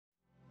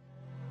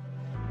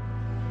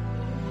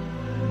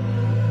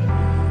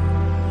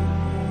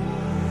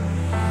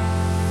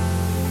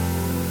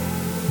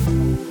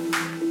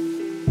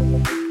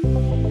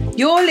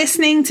You're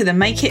listening to the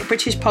Make It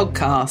British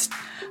podcast.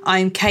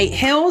 I'm Kate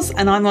Hills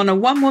and I'm on a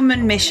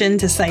one-woman mission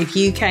to save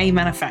UK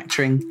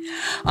manufacturing.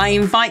 I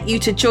invite you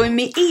to join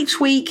me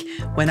each week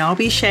when I'll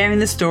be sharing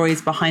the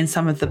stories behind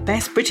some of the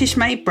best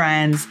British-made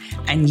brands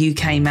and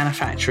UK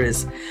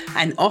manufacturers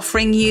and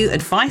offering you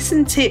advice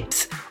and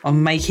tips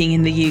on making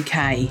in the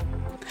UK.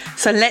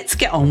 So let's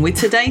get on with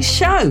today's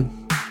show.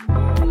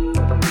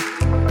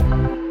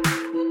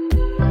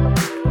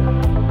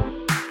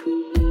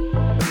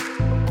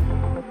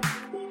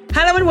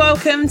 Hello and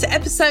welcome to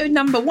episode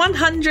number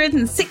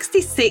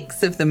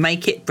 166 of the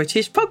Make It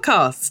British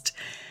podcast.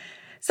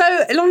 So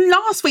on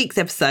last week's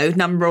episode,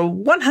 number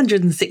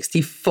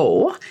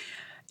 164,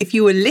 if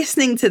you were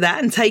listening to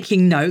that and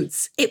taking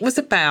notes, it was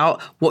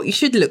about what you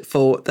should look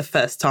for the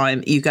first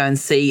time you go and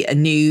see a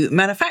new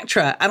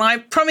manufacturer. And I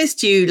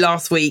promised you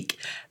last week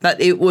that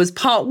it was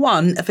part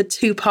one of a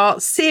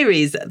two-part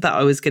series that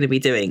I was going to be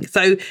doing.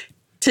 So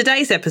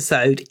today's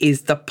episode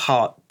is the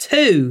part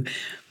two.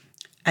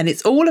 And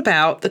it's all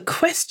about the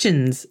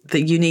questions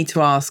that you need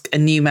to ask a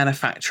new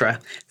manufacturer.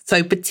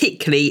 So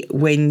particularly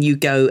when you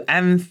go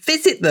and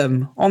visit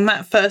them on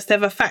that first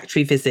ever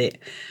factory visit.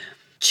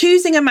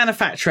 Choosing a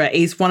manufacturer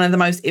is one of the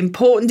most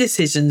important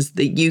decisions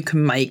that you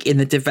can make in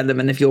the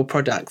development of your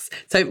products.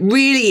 So it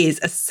really is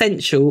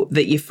essential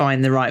that you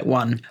find the right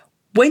one.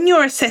 When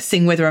you're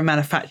assessing whether a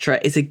manufacturer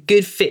is a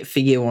good fit for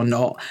you or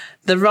not,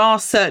 there are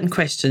certain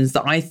questions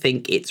that I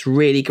think it's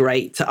really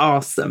great to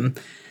ask them.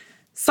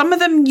 Some of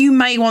them you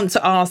may want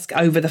to ask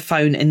over the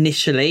phone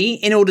initially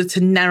in order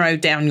to narrow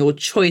down your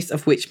choice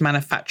of which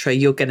manufacturer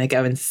you're going to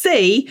go and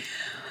see.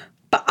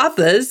 But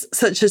others,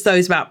 such as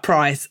those about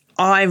price,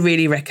 I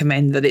really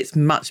recommend that it's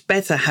much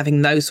better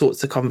having those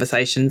sorts of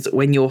conversations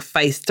when you're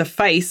face to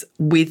face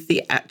with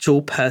the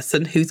actual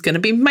person who's going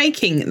to be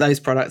making those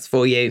products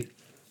for you.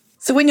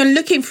 So when you're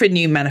looking for a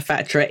new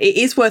manufacturer, it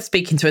is worth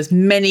speaking to as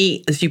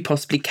many as you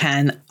possibly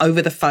can over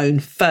the phone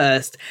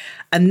first,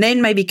 and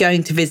then maybe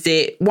going to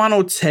visit one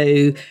or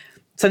two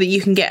so that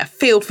you can get a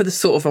feel for the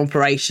sort of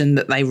operation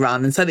that they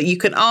run and so that you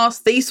can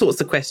ask these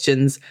sorts of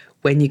questions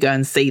when you go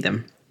and see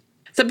them.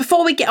 So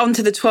before we get on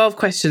to the 12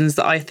 questions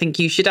that I think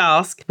you should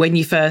ask when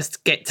you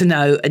first get to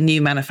know a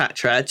new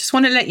manufacturer, I just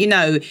want to let you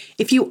know,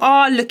 if you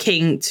are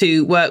looking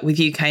to work with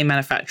UK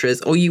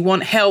manufacturers or you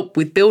want help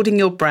with building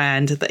your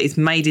brand that is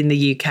made in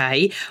the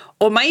UK,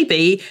 or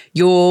maybe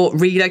you're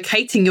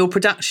relocating your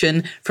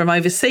production from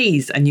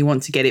overseas and you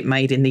want to get it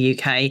made in the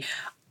UK,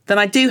 then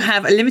I do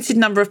have a limited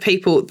number of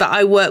people that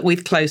I work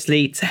with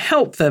closely to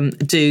help them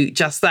do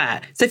just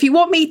that. So if you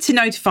want me to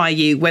notify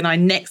you when I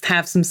next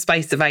have some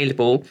space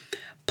available,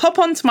 pop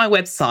onto my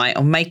website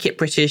on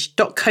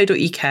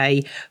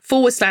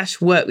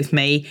makeitbritish.co.uk/work with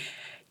me.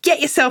 Get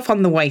yourself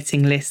on the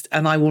waiting list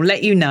and I will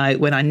let you know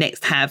when I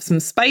next have some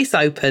space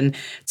open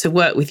to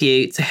work with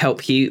you to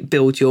help you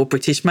build your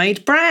British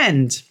made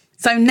brand.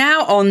 So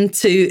now on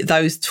to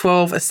those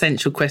 12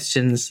 essential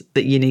questions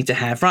that you need to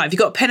have. Right, have you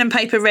got pen and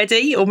paper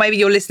ready? Or maybe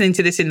you're listening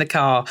to this in the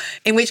car,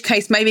 in which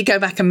case maybe go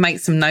back and make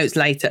some notes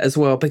later as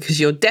well, because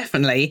you're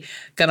definitely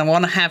going to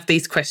want to have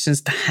these questions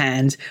to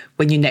hand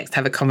when you next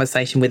have a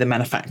conversation with a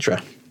manufacturer.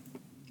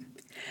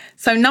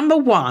 So number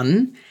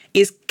one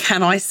is,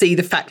 can I see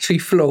the factory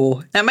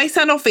floor? Now, it may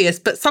sound obvious,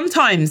 but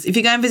sometimes if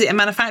you go and visit a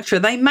manufacturer,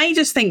 they may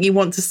just think you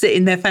want to sit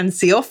in their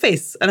fancy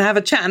office and have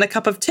a chat and a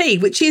cup of tea,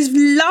 which is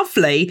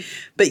lovely,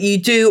 but you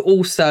do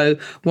also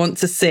want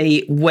to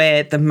see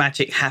where the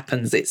magic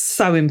happens. It's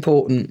so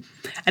important.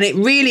 And it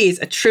really is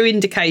a true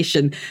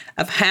indication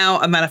of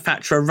how a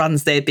manufacturer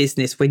runs their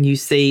business when you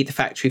see the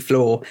factory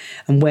floor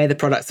and where the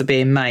products are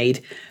being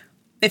made.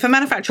 If a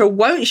manufacturer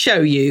won't show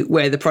you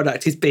where the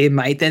product is being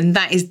made, then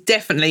that is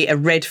definitely a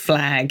red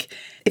flag.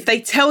 If they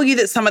tell you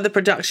that some of the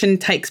production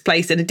takes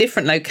place in a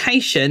different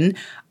location,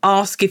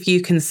 ask if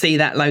you can see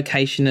that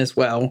location as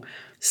well.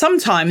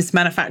 Sometimes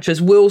manufacturers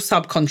will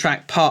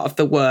subcontract part of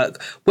the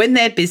work when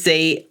they're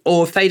busy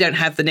or if they don't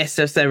have the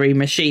necessary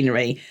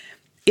machinery.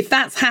 If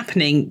that's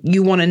happening,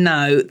 you want to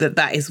know that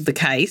that is the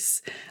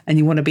case and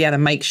you want to be able to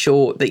make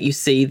sure that you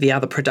see the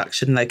other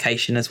production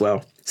location as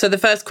well. So the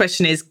first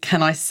question is,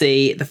 can I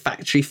see the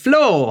factory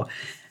floor?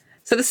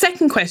 So the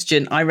second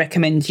question I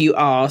recommend you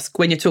ask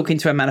when you're talking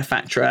to a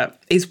manufacturer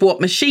is, what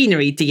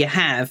machinery do you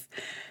have?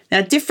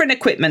 Now, different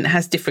equipment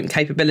has different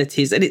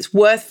capabilities and it's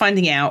worth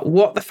finding out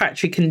what the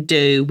factory can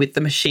do with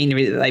the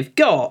machinery that they've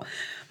got.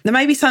 There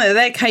may be something that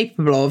they're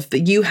capable of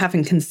that you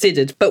haven't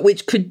considered, but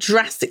which could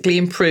drastically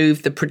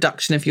improve the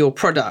production of your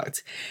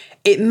product.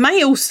 It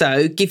may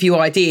also give you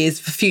ideas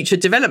for future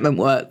development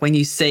work when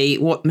you see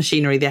what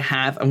machinery they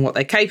have and what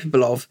they're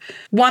capable of.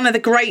 One of the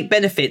great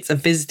benefits of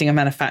visiting a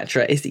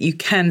manufacturer is that you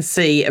can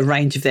see a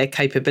range of their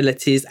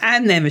capabilities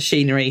and their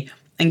machinery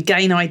and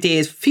gain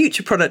ideas for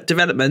future product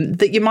development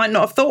that you might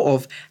not have thought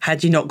of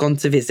had you not gone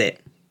to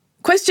visit.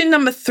 Question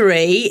number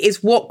 3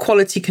 is, what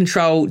quality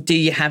control do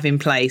you have in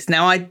place?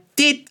 Now, I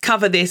did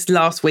cover this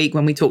last week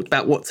when we talked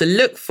about what to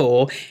look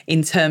for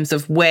in terms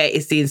of where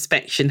is the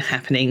inspection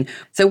happening.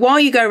 So while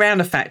you go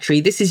around a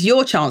factory, this is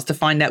your chance to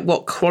find out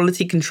what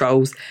quality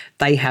controls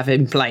they have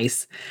in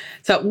place.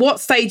 So at what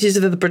stages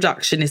of the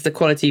production is the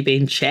quality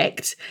being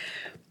checked?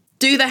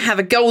 Do they have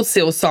a gold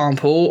seal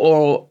sample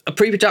or a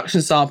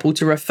pre-production sample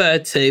to refer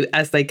to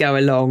as they go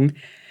along?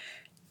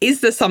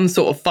 Is there some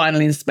sort of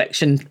final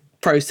inspection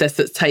process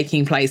that's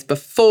taking place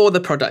before the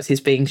product is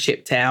being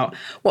shipped out?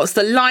 What's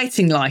the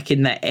lighting like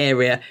in that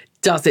area?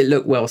 Does it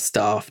look well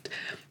staffed?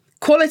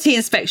 Quality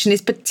inspection is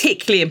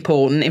particularly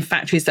important in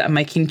factories that are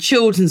making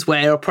children's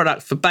wear or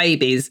product for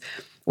babies,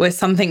 where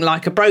something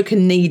like a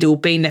broken needle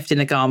being left in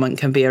a garment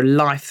can be a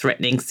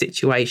life-threatening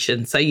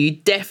situation. So you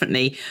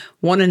definitely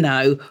want to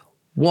know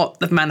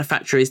what the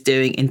manufacturer is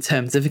doing in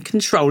terms of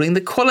controlling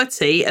the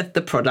quality of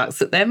the products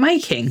that they're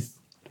making.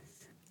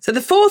 So the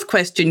 4th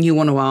question you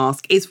want to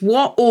ask is,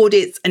 what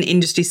audits and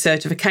industry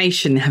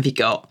certification have you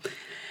got?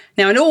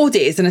 Now, an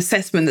audit is an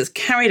assessment that's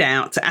carried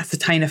out to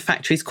ascertain a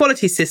factory's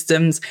quality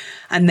systems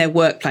and their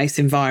workplace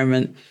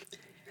environment.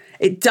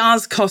 It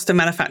does cost a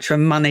manufacturer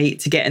money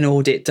to get an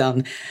audit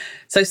done.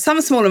 So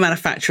some smaller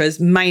manufacturers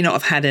may not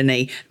have had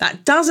any.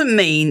 That doesn't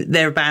mean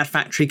they're a bad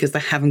factory because they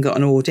haven't got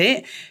an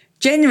audit.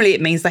 Generally,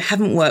 it means they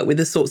haven't worked with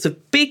the sorts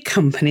of big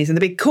companies and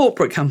the big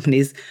corporate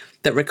companies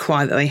that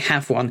require that they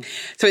have one.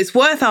 So it's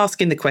worth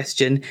asking the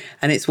question,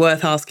 and it's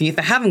worth asking, if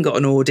they haven't got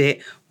an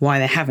audit, why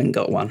they haven't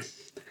got one.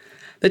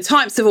 The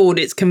types of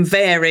audits can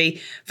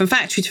vary from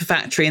factory to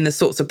factory and the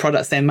sorts of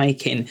products they're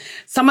making.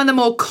 Some of the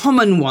more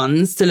common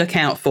ones to look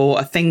out for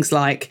are things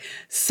like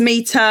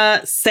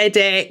SMETA,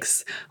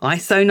 SEDEX,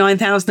 ISO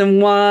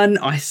 9001,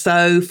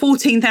 ISO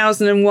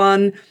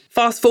 14001,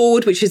 Fast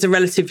Forward, which is a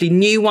relatively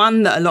new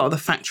one that a lot of the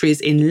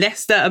factories in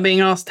Leicester are being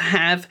asked to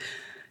have.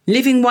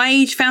 Living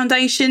Wage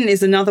Foundation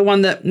is another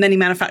one that many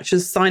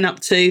manufacturers sign up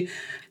to.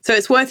 So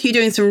it's worth you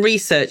doing some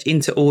research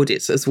into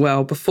audits as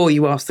well before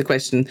you ask the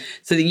question,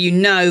 so that you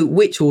know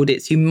which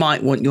audits you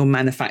might want your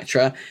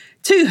manufacturer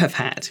to have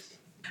had.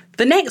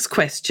 The next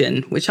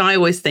question, which I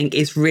always think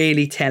is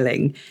really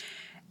telling,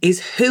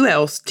 is, who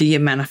else do you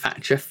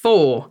manufacture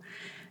for?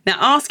 Now,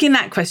 asking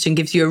that question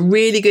gives you a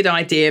really good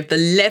idea of the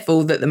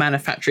level that the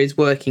manufacturer is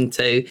working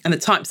to and the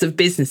types of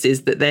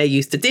businesses that they're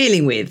used to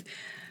dealing with.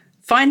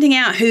 Finding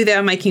out who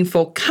they're making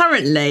for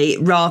currently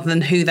rather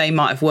than who they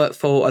might have worked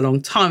for a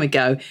long time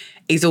ago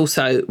is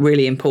also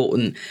really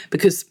important,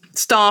 because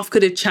staff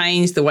could have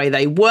changed, the way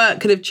they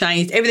work could have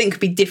changed, everything could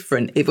be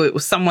different if it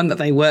was someone that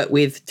they worked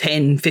with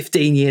 10,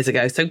 15 years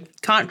ago. So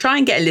try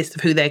and get a list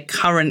of who their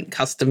current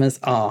customers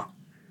are.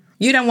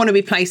 You don't want to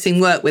be placing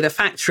work with a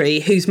factory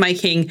who's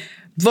making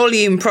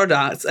volume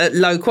products at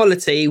low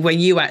quality when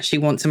you actually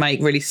want to make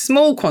really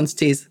small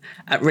quantities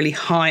at really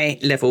high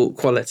level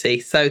quality.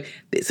 So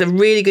it's a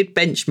really good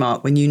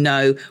benchmark when you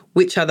know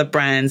which other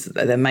brands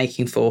that they're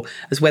making for,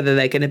 as whether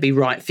they're going to be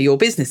right for your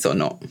business or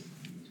not.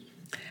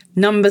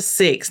 Number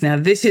 6. Now,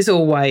 this is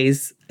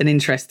always an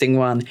interesting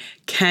one.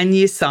 Can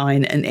you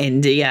sign an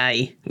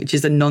NDA, which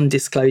is a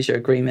non-disclosure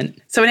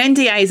agreement? So an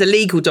NDA is a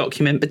legal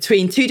document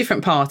between two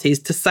different parties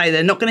to say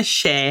they're not going to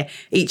share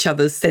each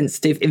other's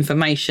sensitive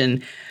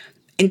information.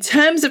 In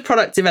terms of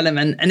product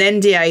development, an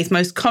NDA is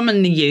most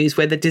commonly used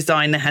where the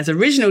designer has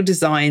original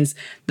designs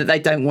that they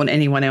don't want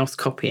anyone else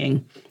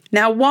copying.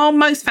 Now, while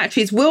most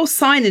factories will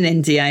sign an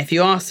NDA if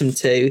you ask them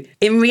to,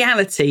 in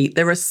reality,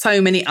 there are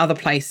so many other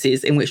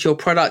places in which your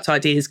product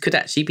ideas could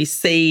actually be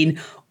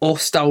seen or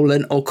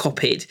stolen or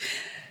copied.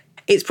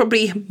 It's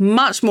probably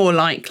much more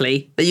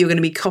likely that you're going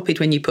to be copied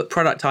when you put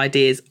product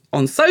ideas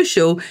on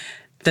social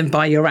than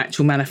by your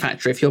actual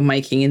manufacturer if you're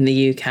making in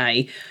the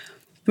UK.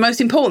 The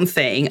most important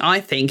thing, I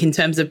think, in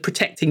terms of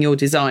protecting your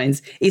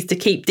designs is to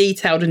keep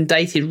detailed and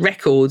dated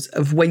records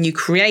of when you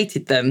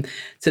created them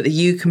so that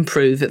you can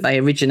prove that they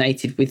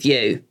originated with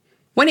you.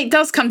 When it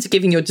does come to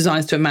giving your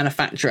designs to a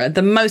manufacturer,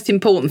 the most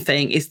important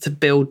thing is to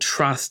build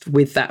trust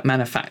with that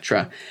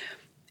manufacturer.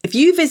 If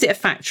you visit a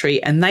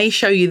factory and they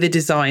show you the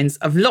designs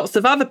of lots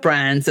of other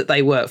brands that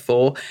they work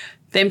for,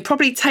 then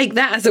probably take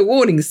that as a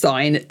warning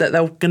sign that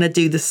they're going to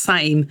do the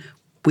same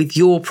with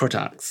your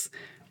products.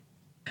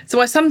 So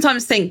I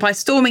sometimes think by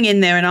storming in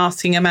there and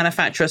asking a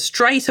manufacturer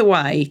straight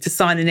away to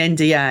sign an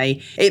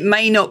NDA, it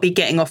may not be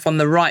getting off on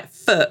the right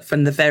foot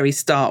from the very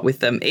start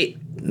with them. It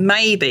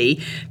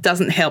maybe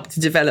doesn't help to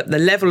develop the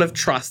level of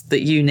trust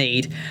that you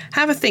need.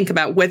 Have a think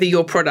about whether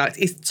your product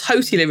is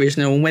totally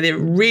original and whether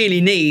it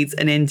really needs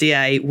an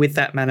NDA with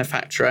that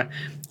manufacturer.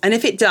 And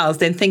if it does,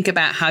 then think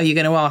about how you're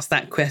going to ask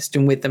that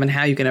question with them and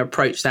how you're going to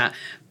approach that.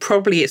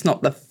 Probably it's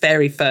not the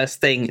very first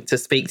thing to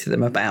speak to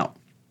them about.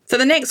 So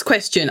the next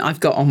question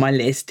I've got on my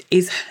list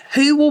is,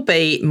 who will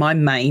be my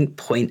main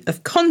point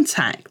of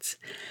contact?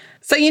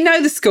 So you know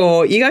the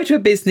score. You go to a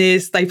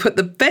business, they put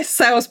the best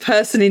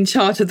salesperson in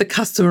charge of the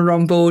customer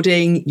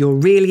onboarding, you're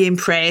really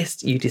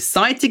impressed, you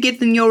decide to give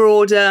them your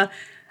order,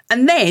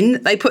 and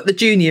then they put the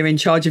junior in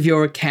charge of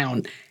your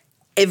account.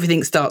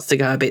 Everything starts to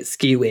go a bit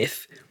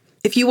skew-whiff.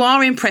 If you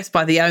are impressed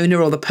by the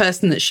owner or the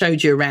person that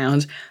showed you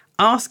around,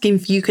 ask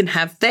if you can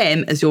have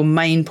them as your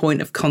main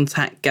point of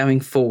contact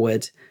going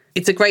forward.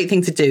 It's a great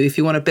thing to do if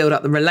you want to build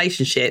up the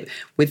relationship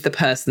with the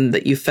person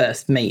that you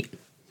first meet.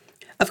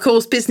 Of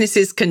course,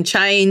 businesses can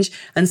change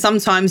and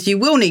sometimes you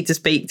will need to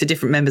speak to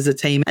different members of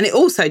the team. And it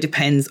also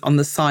depends on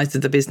the size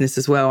of the business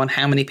as well and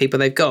how many people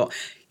they've got.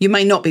 You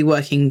may not be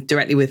working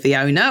directly with the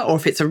owner, or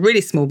if it's a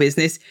really small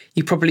business,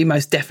 you probably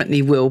most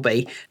definitely will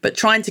be. But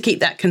trying to keep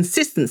that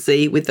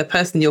consistency with the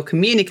person you're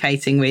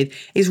communicating with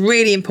is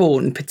really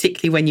important,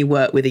 particularly when you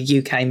work with a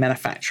UK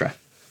manufacturer.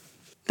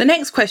 The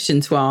next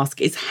question to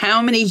ask is,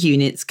 how many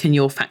units can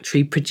your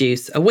factory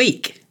produce a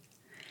week?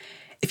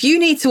 If you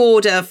need to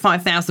order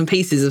 5,000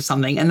 pieces of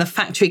something and the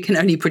factory can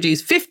only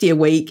produce 50 a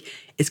week,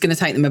 it's going to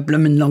take them a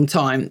blooming long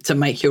time to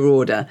make your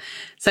order.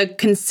 So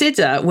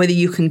consider whether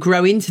you can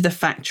grow into the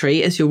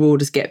factory as your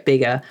orders get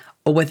bigger,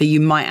 or whether you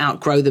might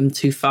outgrow them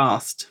too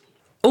fast.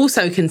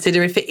 Also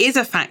consider if it is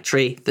a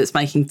factory that's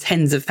making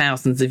tens of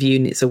thousands of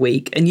units a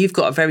week and you've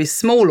got a very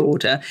small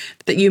order,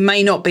 that you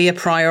may not be a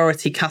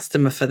priority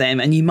customer for them,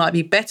 and you might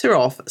be better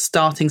off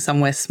starting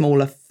somewhere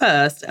smaller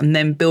first and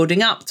then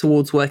building up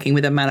towards working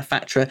with a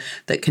manufacturer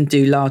that can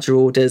do larger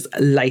orders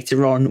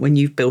later on when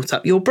you've built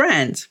up your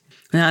brand.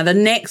 Now, the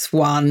next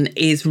one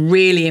is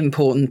really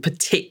important,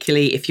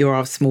 particularly if you're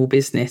a small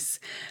business,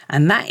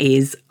 and that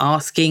is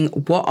asking,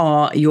 what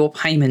are your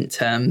payment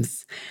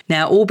terms?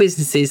 Now, all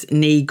businesses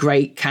need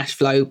great cash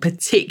flow,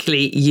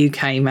 particularly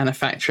UK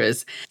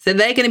manufacturers. So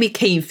they're going to be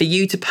keen for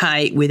you to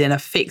pay within a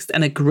fixed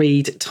and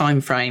agreed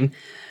time frame.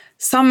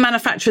 Some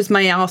manufacturers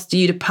may ask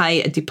you to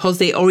pay a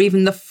deposit or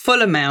even the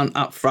full amount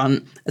up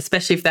front,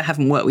 especially if they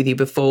haven't worked with you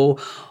before.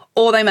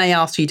 Or they may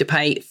ask you to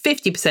pay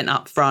 50%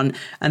 upfront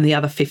and the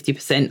other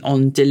 50%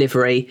 on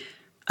delivery.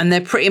 And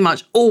they're pretty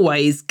much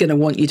always going to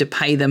want you to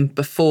pay them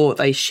before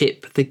they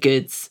ship the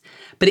goods.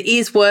 But it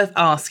is worth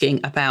asking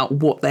about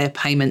what their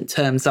payment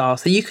terms are,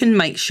 so you can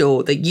make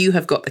sure that you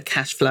have got the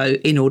cash flow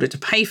in order to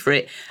pay for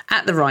it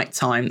at the right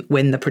time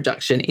when the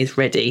production is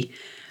ready.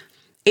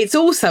 It's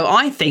also,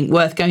 I think,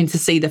 worth going to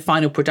see the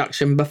final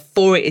production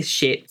before it is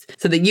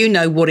shipped so that you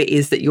know what it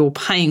is that you're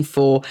paying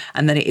for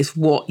and that it is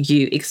what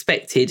you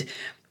expected.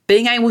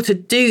 Being able to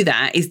do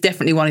that is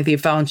definitely one of the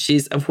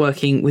advantages of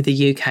working with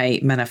a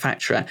UK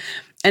manufacturer.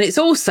 And it's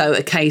also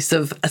a case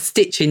of a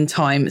stitch in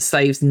time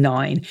saves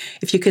 9.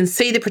 If you can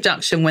see the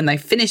production when they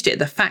finished it at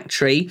the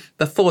factory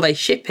before they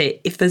ship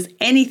it, if there's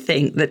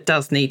anything that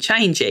does need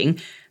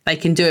changing, they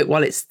can do it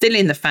while it's still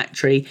in the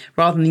factory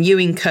rather than you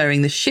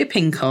incurring the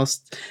shipping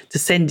costs to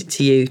send it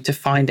to you to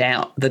find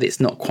out that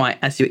it's not quite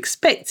as you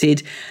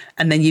expected.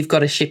 And then you've got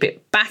to ship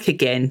it back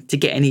again to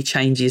get any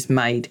changes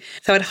made.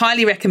 So I'd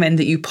highly recommend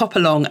that you pop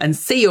along and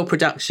see your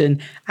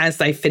production as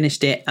they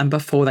finished it and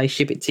before they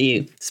ship it to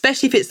you,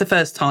 especially if it's the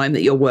first time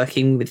that you're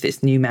working with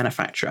this new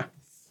manufacturer.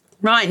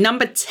 Right,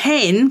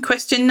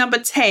 question number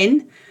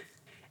 10.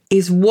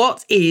 Is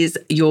what is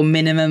your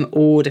minimum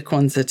order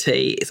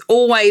quantity? It's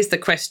always the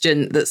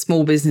question that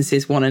small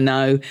businesses want to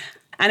know.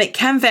 And it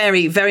can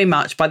vary very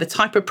much by the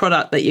type of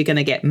product that you're going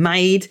to get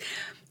made.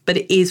 But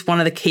it is one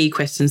of the key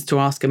questions to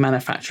ask a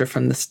manufacturer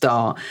from the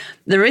start.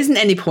 There isn't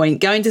any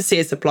point going to see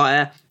a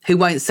supplier who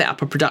won't set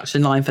up a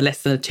production line for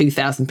less than a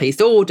 2,000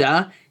 piece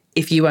order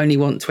if you only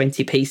want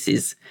 20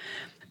 pieces.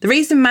 The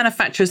reason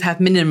manufacturers have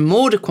minimum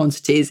order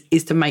quantities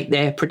is to make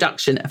their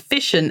production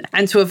efficient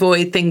and to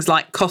avoid things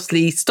like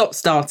costly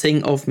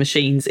stop-starting of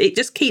machines. It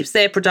just keeps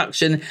their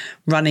production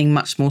running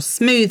much more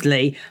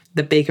smoothly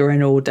the bigger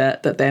an order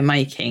that they're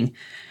making.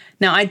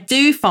 Now, I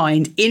do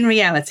find in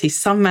reality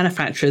some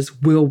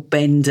manufacturers will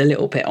bend a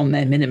little bit on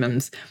their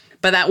minimums,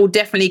 but that will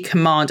definitely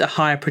command a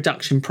higher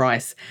production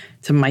price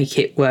to make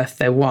it worth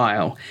their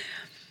while.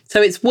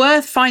 So it's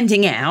worth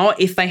finding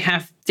out if they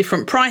have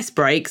different price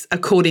breaks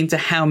according to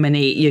how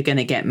many you're going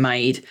to get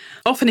made.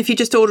 Often if you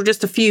just order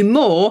just a few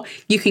more,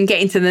 you can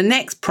get into the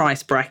next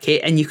price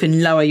bracket and you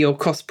can lower your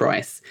cost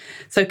price.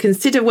 So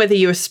consider whether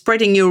you're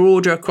spreading your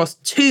order across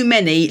too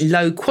many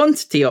low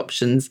quantity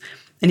options,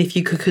 and if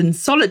you could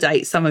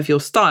consolidate some of your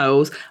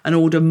styles and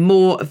order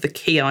more of the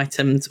key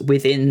items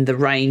within the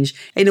range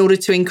in order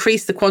to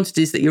increase the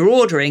quantities that you're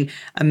ordering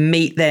and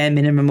meet their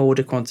minimum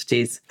order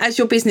quantities. As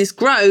your business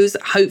grows,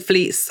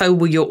 hopefully so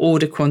will your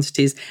order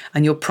quantities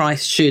and your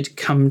price should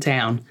come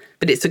down.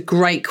 But it's a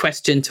great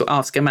question to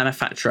ask a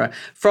manufacturer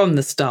from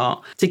the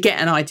start to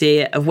get an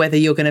idea of whether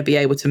you're going to be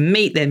able to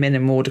meet their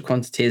minimum order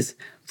quantities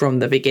from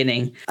the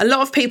beginning. A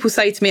lot of people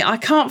say to me, I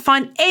can't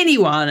find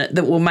anyone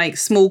that will make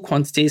small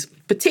quantities,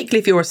 particularly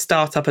if you're a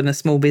startup and a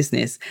small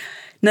business.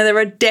 Now, there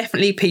are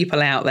definitely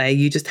people out there,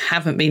 you just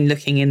haven't been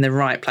looking in the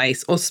right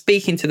place or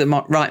speaking to the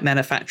right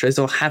manufacturers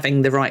or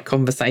having the right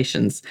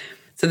conversations.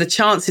 So the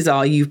chances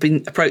are you've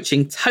been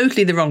approaching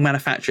totally the wrong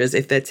manufacturers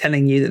if they're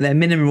telling you that their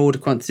minimum order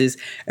quantities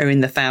are in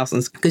the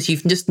thousands, because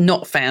you've just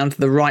not found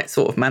the right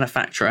sort of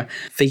manufacturer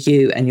for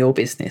you and your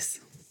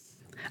business.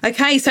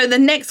 Okay, so the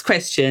next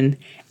question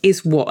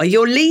is, what are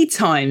your lead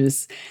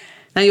times?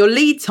 Now, your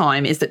lead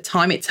time is the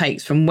time it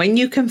takes from when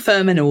you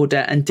confirm an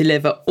order and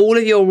deliver all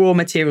of your raw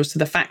materials to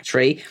the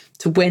factory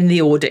to when the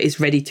order is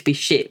ready to be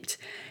shipped.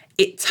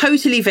 It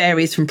totally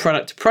varies from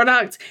product to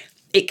product.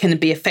 It can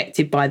be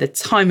affected by the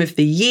time of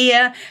the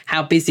year,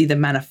 how busy the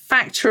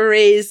manufacturer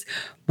is,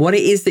 what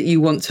it is that you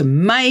want to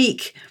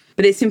make.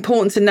 But it's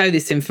important to know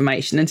this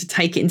information and to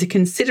take it into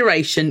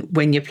consideration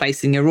when you're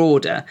placing your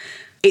order.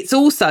 It's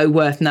also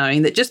worth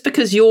knowing that just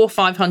because your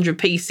 500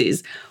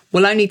 pieces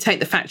will only take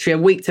the factory a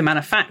week to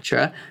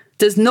manufacture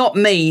does not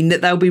mean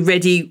that they'll be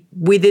ready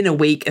within a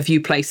week of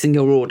you placing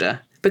your order,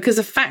 because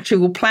a factory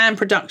will plan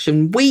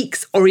production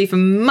weeks or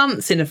even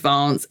months in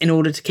advance in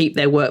order to keep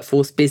their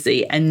workforce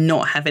busy and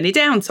not have any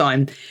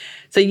downtime.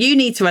 So you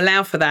need to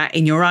allow for that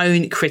in your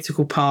own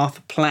critical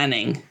path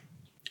planning.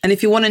 And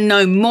if you want to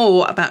know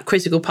more about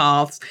critical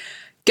paths,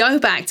 go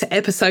back to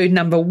episode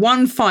number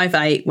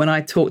 158 when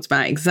I talked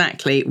about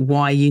exactly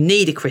why you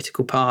need a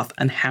critical path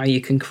and how you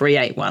can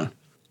create one.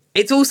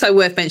 It's also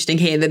worth mentioning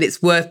here that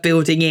it's worth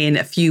building in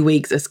a few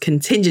weeks as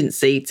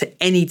contingency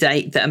to any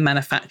date that a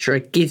manufacturer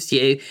gives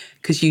you,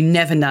 because you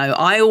never know.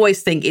 I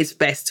always think it's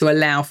best to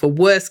allow for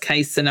worst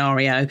case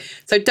scenario.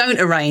 So don't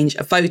arrange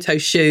a photo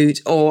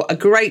shoot or a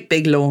great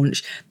big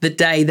launch the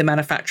day the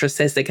manufacturer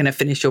says they're going to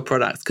finish your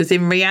products, because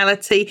in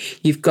reality,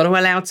 you've got to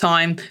allow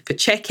time for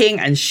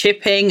checking and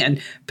shipping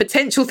and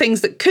potential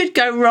things that could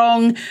go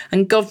wrong.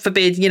 And God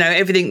forbid,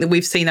 everything that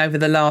we've seen over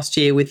the last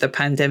year with the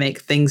pandemic,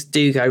 things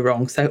do go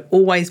wrong. So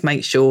always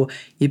make sure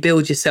you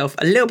build yourself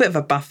a little bit of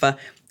a buffer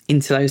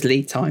into those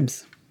lead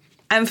times.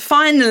 And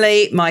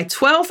finally, my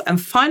 12th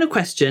and final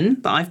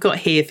question that I've got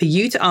here for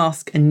you to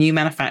ask a new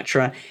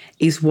manufacturer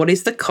is, what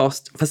is the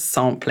cost for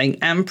sampling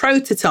and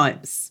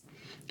prototypes?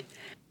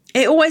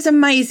 It always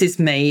amazes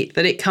me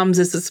that it comes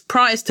as a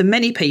surprise to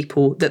many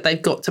people that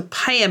they've got to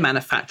pay a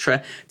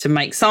manufacturer to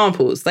make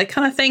samples. They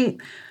kind of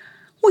think,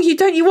 well,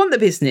 you want the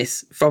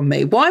business from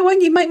me. Why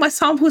won't you make my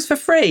samples for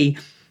free?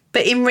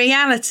 But in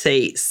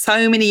reality,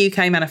 so many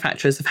UK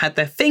manufacturers have had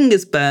their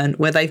fingers burned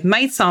where they've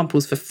made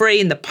samples for free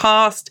in the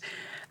past,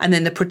 and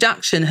then the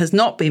production has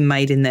not been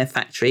made in their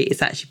factory.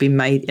 It's actually been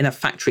made in a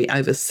factory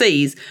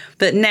overseas.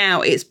 But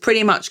now it's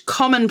pretty much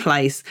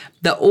commonplace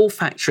that all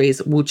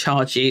factories will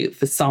charge you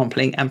for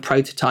sampling and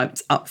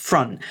prototypes up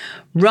front,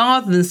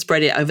 rather than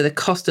spread it over the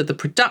cost of the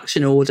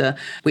production order,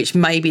 which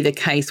may be the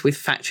case with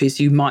factories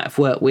you might have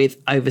worked with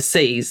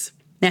overseas.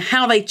 Now,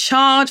 how they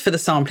charge for the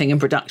sampling and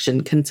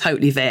production can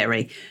totally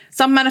vary.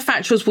 Some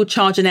manufacturers will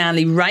charge an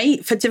hourly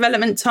rate for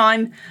development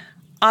time.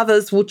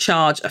 Others will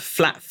charge a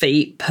flat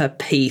fee per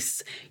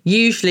piece,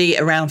 usually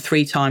around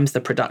 3 times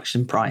the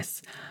production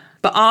price.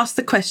 But ask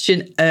the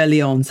question early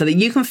on so that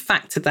you can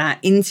factor that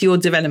into your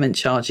development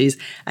charges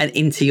and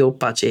into your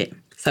budget.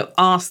 So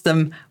ask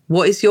them,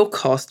 what is your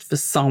cost for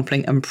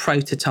sampling and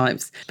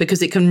prototypes?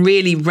 Because it can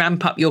really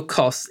ramp up your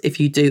costs if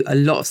you do a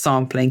lot of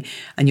sampling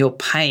and you're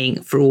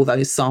paying for all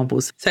those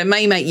samples. So it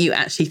may make you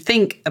actually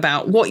think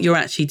about what you're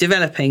actually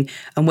developing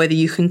and whether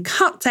you can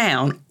cut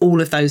down all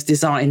of those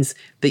designs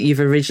that you've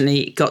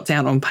originally got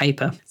down on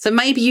paper. So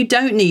maybe you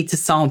don't need to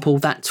sample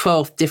that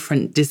 12th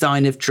different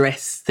design of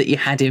dress that you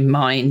had in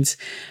mind.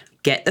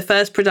 Get the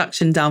first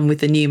production done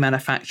with the new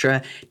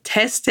manufacturer,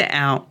 test it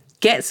out,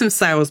 get some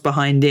sales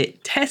behind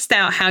it, test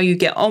out how you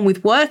get on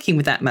with working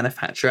with that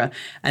manufacturer,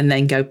 and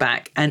then go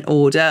back and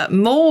order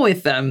more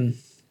with them.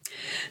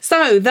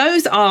 So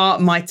those are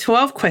my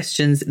 12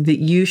 questions that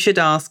you should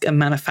ask a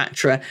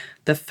manufacturer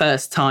the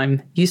first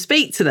time you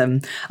speak to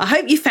them. I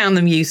hope you found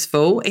them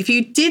useful. If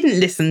you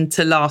didn't listen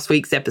to last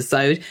week's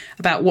episode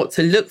about what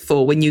to look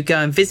for when you go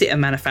and visit a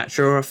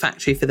manufacturer or a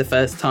factory for the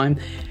first time,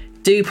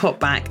 do pop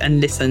back and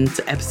listen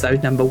to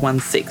episode number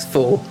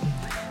 164.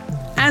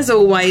 As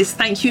always,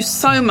 thank you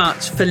so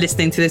much for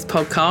listening to this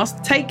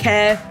podcast. Take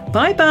care.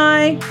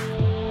 Bye-bye.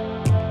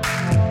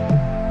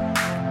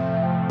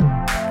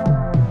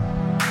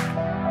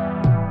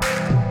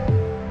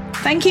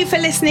 Thank you for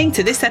listening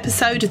to this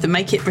episode of the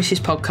Make It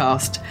British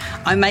podcast.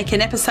 I make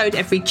an episode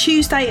every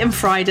Tuesday and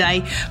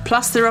Friday,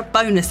 plus there are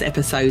bonus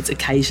episodes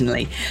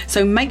occasionally.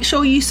 So make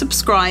sure you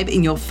subscribe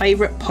in your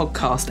favourite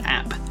podcast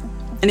app.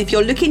 And if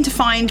you're looking to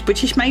find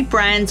British-made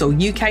brands or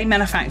UK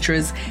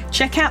manufacturers,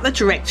 check out the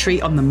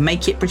directory on the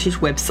Make It British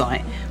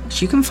website,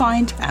 which you can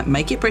find at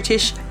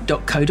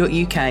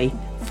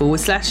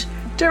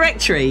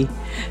makeitbritish.co.uk/directory.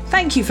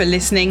 Thank you for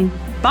listening.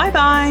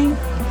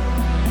 Bye-bye.